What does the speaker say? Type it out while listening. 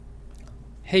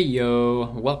Hey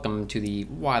yo, welcome to the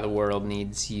Why the World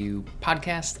Needs You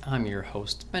podcast. I'm your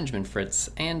host, Benjamin Fritz,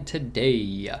 and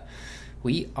today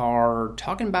we are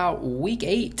talking about week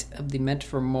 8 of the Meant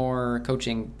for More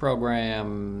coaching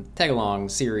program tag-along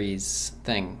series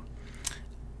thing.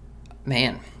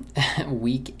 Man,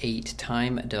 week 8,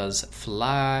 time does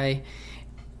fly.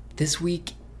 This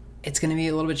week, it's going to be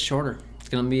a little bit shorter. It's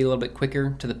going to be a little bit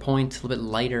quicker, to the point, a little bit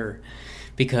lighter,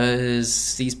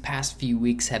 because these past few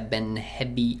weeks have been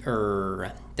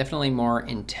heavier, definitely more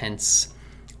intense.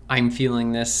 I'm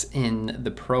feeling this in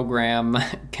the program,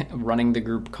 running the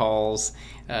group calls,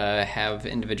 have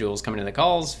individuals coming to the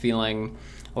calls feeling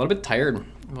a little bit tired,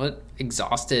 a little bit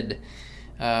exhausted,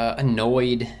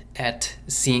 annoyed at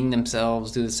seeing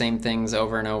themselves do the same things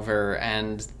over and over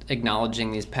and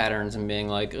acknowledging these patterns and being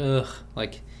like, ugh,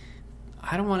 like,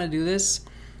 I don't want to do this.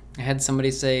 I had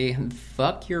somebody say,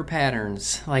 fuck your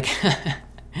patterns. Like,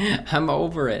 I'm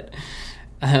over it.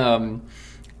 And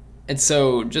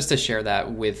so just to share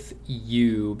that with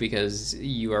you, because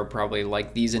you are probably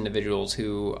like these individuals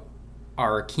who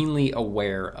are keenly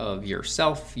aware of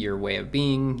yourself, your way of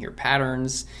being, your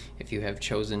patterns, if you have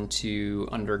chosen to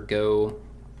undergo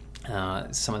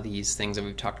some of these things that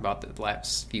we've talked about the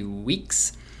last few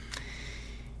weeks.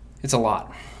 It's a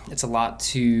lot. It's a lot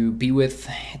to be with.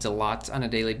 It's a lot on a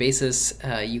daily basis.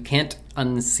 You can't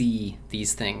unsee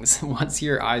these things. Once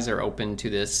your eyes are open to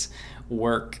this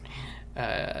work,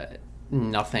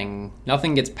 nothing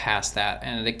gets past that.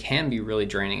 And it can be really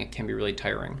draining. It can be really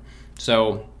tiring.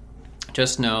 So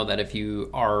just know that if you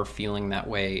are feeling that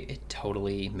way, it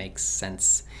totally makes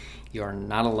sense. You are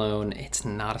not alone. It's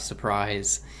not a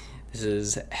surprise. This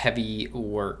is heavy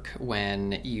work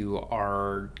when you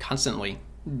are constantly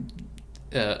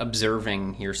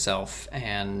observing yourself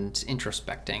and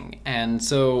introspecting. And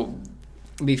so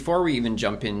before we even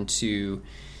jump into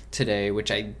today,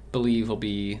 which I believe will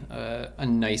be a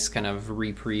nice kind of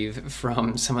reprieve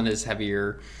from some of this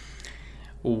heavier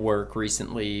work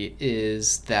recently,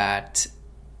 is that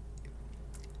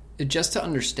just to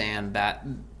understand that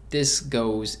this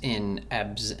goes in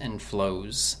ebbs and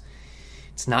flows.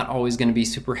 It's not always going to be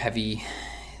super heavy.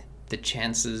 The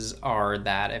chances are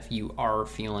that if you are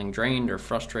feeling drained or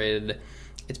frustrated,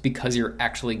 it's because you're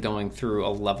actually going through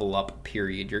a level up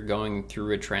period. You're going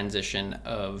through a transition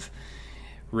of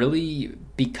really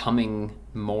becoming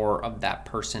more of that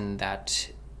person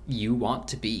that you want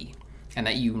to be and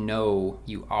that you know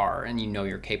you are and you know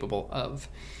you're capable of.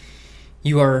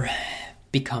 You are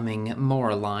becoming more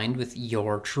aligned with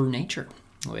your true nature,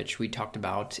 which we talked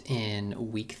about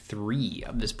in week 3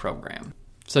 of this program.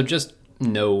 So just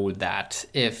know that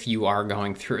if you are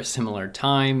going through a similar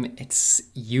time, it's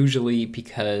usually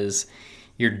because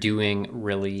you're doing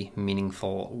really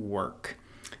meaningful work.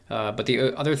 But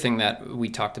the other thing that we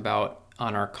talked about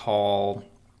on our call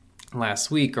last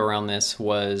week around this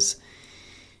was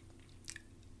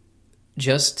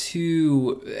this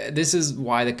is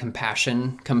why the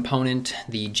compassion component,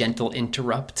 the gentle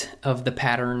interrupt of the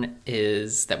pattern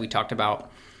is that we talked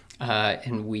about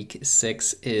in week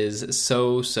 6 is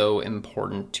so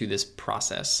important to this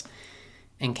process,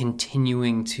 and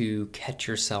continuing to catch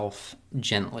yourself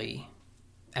gently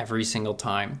every single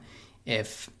time.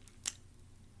 If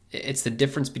it's the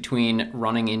difference between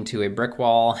running into a brick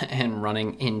wall and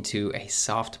running into a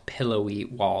soft, pillowy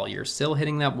wall. You're still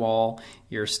hitting that wall.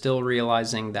 You're still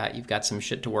realizing that you've got some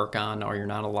shit to work on, or you're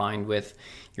not aligned with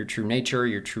your true nature,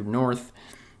 your true north.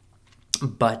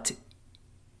 But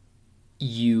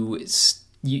your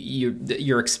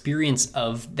experience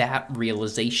of that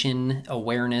realization,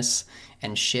 awareness,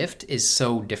 and shift is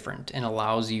so different and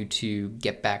allows you to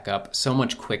get back up so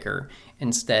much quicker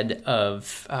instead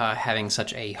of having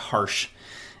such a harsh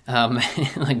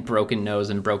like broken nose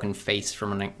and broken face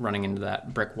from running into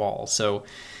that brick wall. So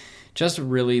just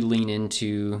really lean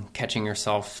into catching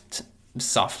yourself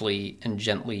softly and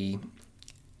gently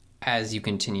as you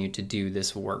continue to do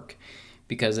this work,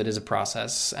 because it is a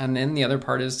process. And then the other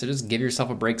part is to just give yourself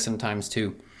a break sometimes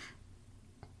too.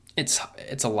 It's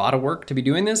a lot of work to be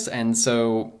doing this, and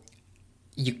so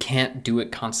you can't do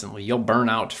it constantly. You'll burn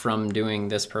out from doing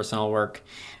this personal work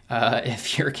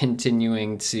if you're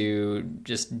continuing to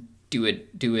just do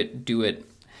it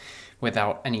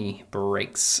without any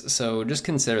breaks. So just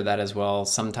consider that as well.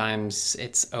 Sometimes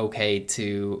it's okay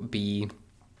to be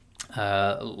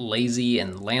lazy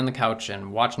and lay on the couch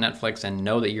and watch Netflix and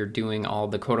know that you're doing all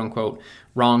the quote-unquote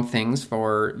wrong things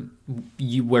for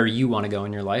you, where you want to go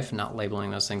in your life, not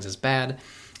labeling those things as bad.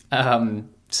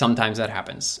 Sometimes that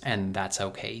happens, and that's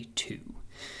okay too.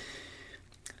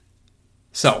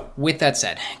 So with that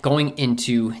said, going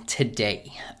into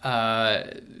today,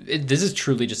 this is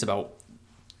truly just about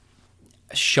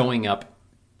showing up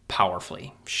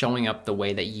powerfully, showing up the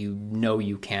way that you know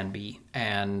you can be,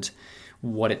 and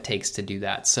what it takes to do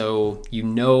that. So you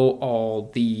know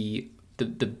all the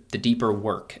deeper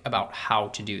work about how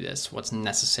to do this, what's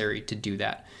necessary to do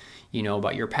that. You know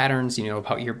about your patterns, you know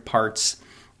about your parts,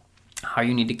 how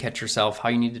you need to catch yourself, how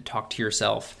you need to talk to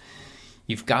yourself.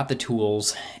 You've got the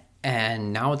tools,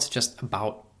 and now it's just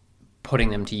about putting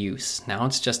them to use. Now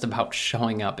it's just about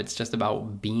showing up. It's just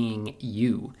about being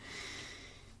you.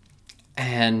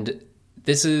 And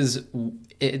this is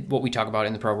what we talk about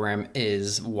in the program,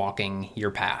 is walking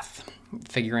your path,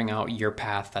 figuring out your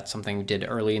path. That's something we did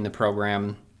early in the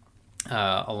program,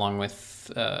 along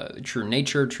with True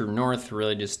Nature, True North,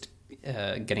 really just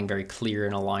getting very clear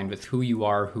and aligned with who you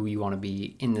are, who you want to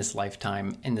be in this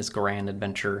lifetime, in this grand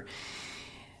adventure.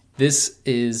 This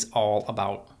is all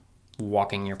about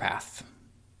walking your path,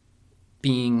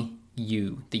 being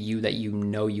you, the you that you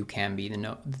know you can be,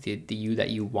 the you that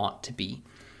you want to be.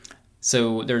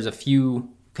 So there's a few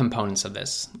components of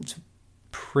this. It's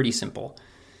pretty simple.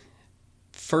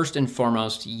 First and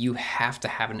foremost, you have to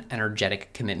have an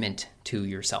energetic commitment to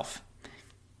yourself.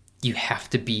 You have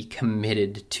to be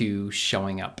committed to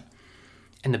showing up.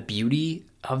 And the beauty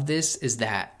of this is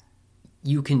that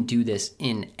you can do this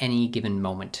in any given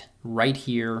moment. Right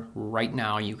here, right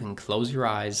now, you can close your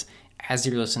eyes as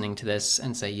you're listening to this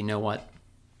and say, you know what?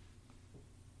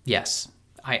 Yes,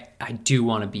 I do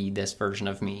want to be this version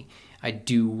of me. I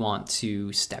do want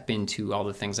to step into all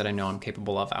the things that I know I'm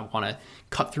capable of. I want to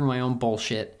cut through my own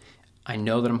bullshit. I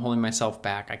know that I'm holding myself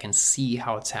back. I can see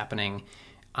how it's happening.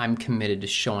 I'm committed to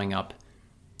showing up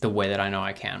the way that I know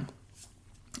I can.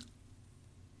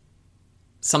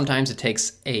 Sometimes it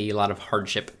takes a lot of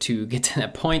hardship to get to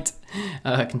that point.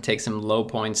 It can take some low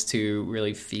points to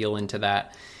really feel into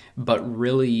that. But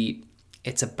really,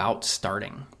 it's about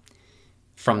starting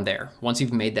from there. Once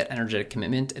you've made that energetic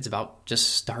commitment, it's about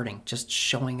just starting, just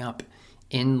showing up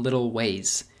in little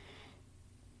ways.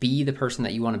 Be the person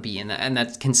that you want to be. And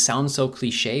that can sound so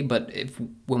cliche, but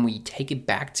when we take it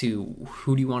back to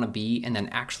who do you want to be and then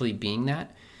actually being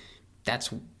that,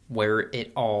 that's where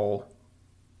it all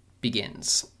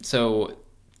begins. So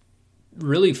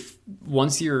really,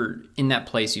 once you're in that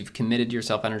place, you've committed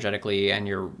yourself energetically and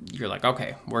you're like,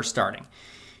 okay, we're starting.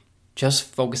 Just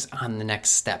focus on the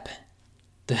next step.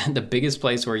 The biggest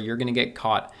place where you're going to get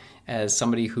caught as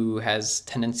somebody who has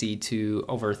tendency to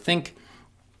overthink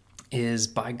is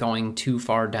by going too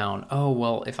far down. Oh,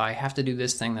 well, if I have to do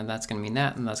this thing, then that's going to mean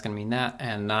that, and that's going to mean that,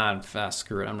 and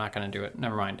screw it, I'm not going to do it.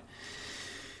 Never mind.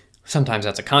 Sometimes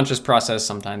that's a conscious process,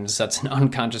 sometimes that's an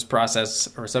unconscious process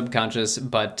or subconscious,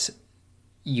 but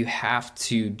you have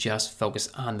to just focus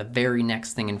on the very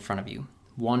next thing in front of you.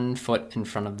 1 foot in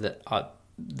front of the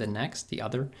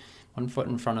other. 1 foot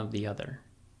in front of the other.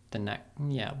 The next,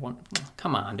 yeah, one.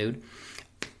 Come on, dude.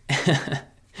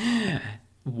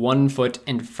 1 foot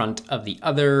in front of the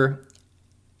other.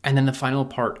 And then the final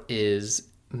part is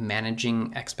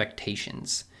managing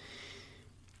expectations.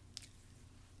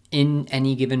 In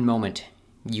any given moment,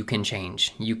 you can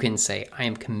change. You can say, I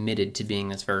am committed to being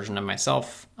this version of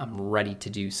myself. I'm ready to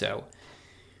do so.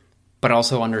 But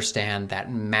also understand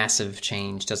that massive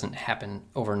change doesn't happen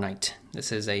overnight.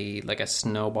 This is like a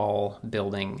snowball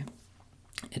building.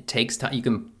 It takes time. You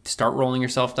can start rolling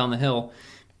yourself down the hill,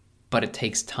 but it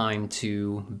takes time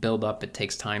to build up. It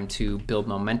takes time to build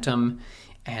momentum.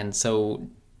 And so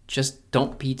just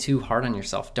don't be too hard on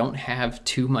yourself. Don't have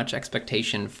too much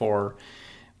expectation for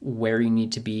where you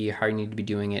need to be, how you need to be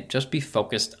doing it. Just be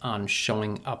focused on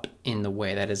showing up in the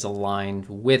way that is aligned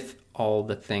with all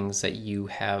the things that you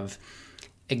have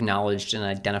acknowledged and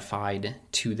identified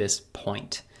to this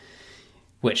point.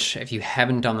 Which, if you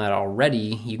haven't done that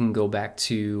already, you can go back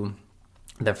to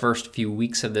the first few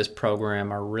weeks of this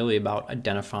program are really about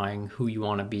identifying who you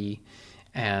want to be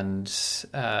and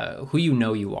who you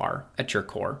know you are at your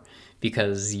core,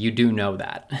 because you do know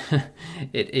that.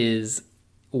 It is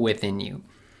within you.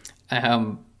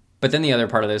 But then the other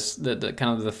part of this, the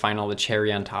kind of the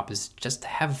cherry on top, is just to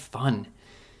have fun.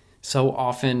 So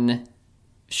often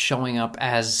showing up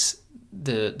as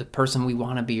the person we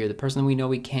want to be or the person we know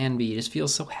we can be just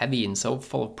feels so heavy and so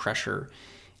full of pressure.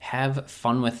 Have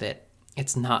fun with it.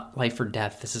 It's not life or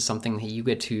death. This is something that you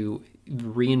get to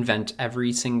reinvent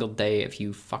every single day. If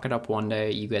you fuck it up one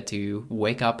day, you get to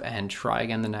wake up and try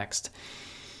again the next.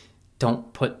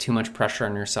 Don't put too much pressure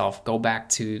on yourself. Go back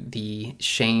to the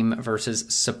shame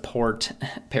versus support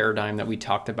paradigm that we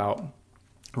talked about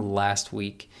last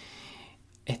week.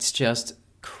 It's just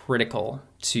critical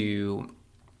to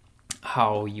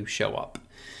how you show up.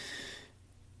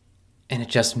 And it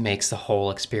just makes the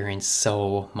whole experience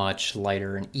so much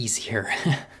lighter and easier.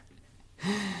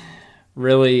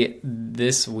 Really,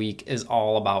 this week is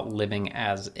all about living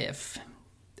as if.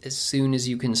 As soon as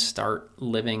you can start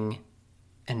living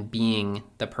and being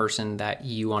the person that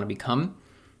you want to become,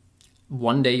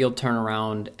 one day you'll turn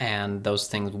around and those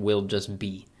things will just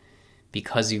be,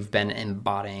 because you've been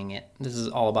embodying it. This is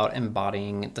all about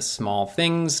embodying the small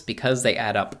things because they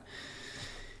add up.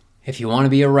 If you want to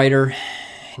be a writer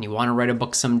and you want to write a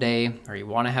book someday, or you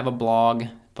want to have a blog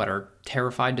but are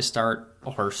terrified to start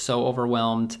or so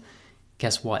overwhelmed,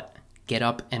 guess what? Get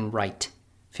up and write.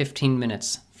 15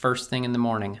 minutes, first thing in the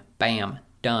morning, bam,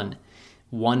 done.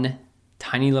 One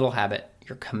tiny little habit.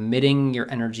 You're committing your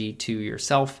energy to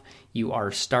yourself. You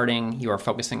are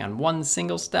focusing on one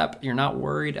single step. You're not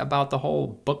worried about the whole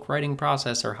book writing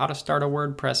process or how to start a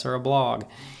WordPress or a blog.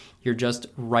 You're just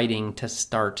writing to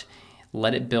start.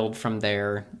 Let it build from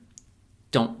there.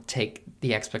 Don't take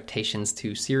the expectations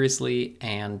too seriously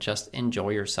and just enjoy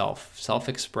yourself.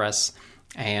 Self-express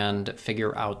and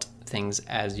figure out things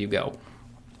as you go.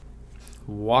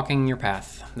 Walking your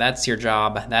path. That's your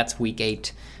job. That's week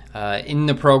 8. In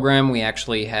the program, we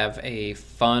actually have a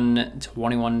fun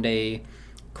 21-day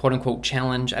quote-unquote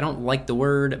challenge. I don't like the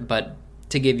word, but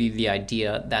to give you the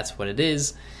idea, that's what it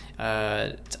is.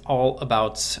 It's all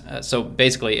about, so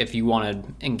basically, if you want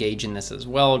to engage in this as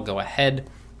well, go ahead.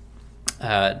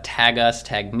 Tag us,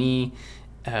 tag me,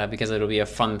 because it'll be a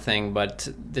fun thing. But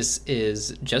this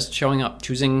is just showing up,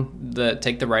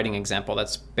 take the writing example.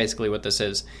 That's basically what this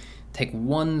is. Take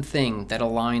one thing that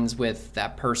aligns with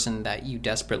that person that you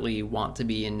desperately want to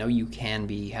be and know you can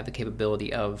be, have the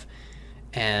capability of,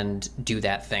 and do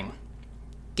that thing.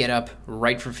 Get up,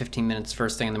 write for 15 minutes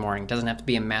first thing in the morning. It doesn't have to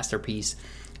be a masterpiece.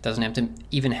 It doesn't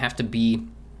have to be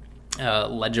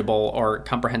legible or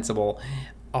comprehensible.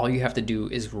 All you have to do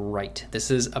is write.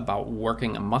 This is about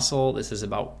working a muscle. This is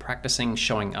about practicing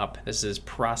showing up. This is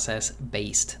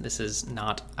process-based. This is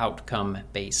not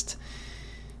outcome-based.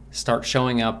 Start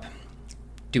showing up.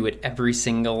 Do it every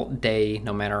single day,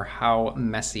 no matter how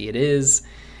messy it is.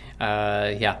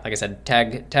 Like I said,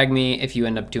 tag me if you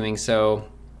end up doing so.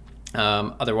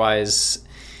 Otherwise,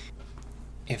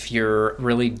 if you're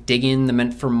really digging the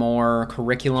Meant for More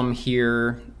curriculum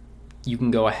here, you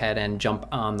can go ahead and jump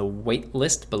on the wait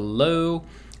list below.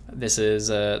 This is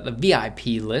the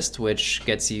VIP list, which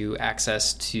gets you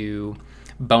access to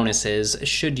bonuses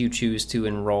should you choose to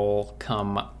enroll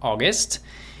come August.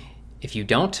 If you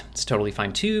don't, it's totally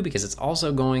fine too, because it's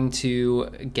also going to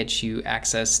get you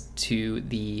access to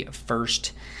the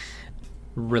first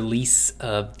release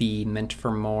of the Meant for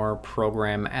More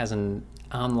program as an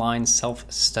online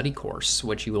self-study course,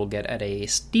 which you will get at a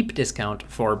steep discount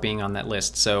for being on that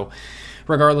list. So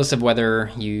regardless of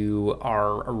whether you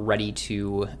are ready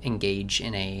to engage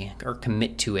in or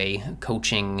commit to a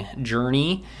coaching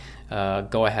journey,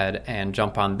 go ahead and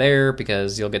jump on there,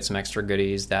 because you'll get some extra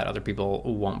goodies that other people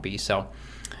won't be. So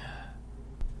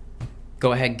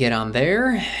go ahead, get on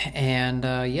there, and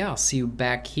I'll see you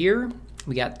back here.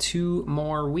 We got 2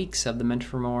 more weeks of the Meant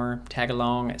for More Tag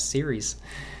Along series.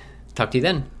 Talk to you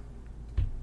then.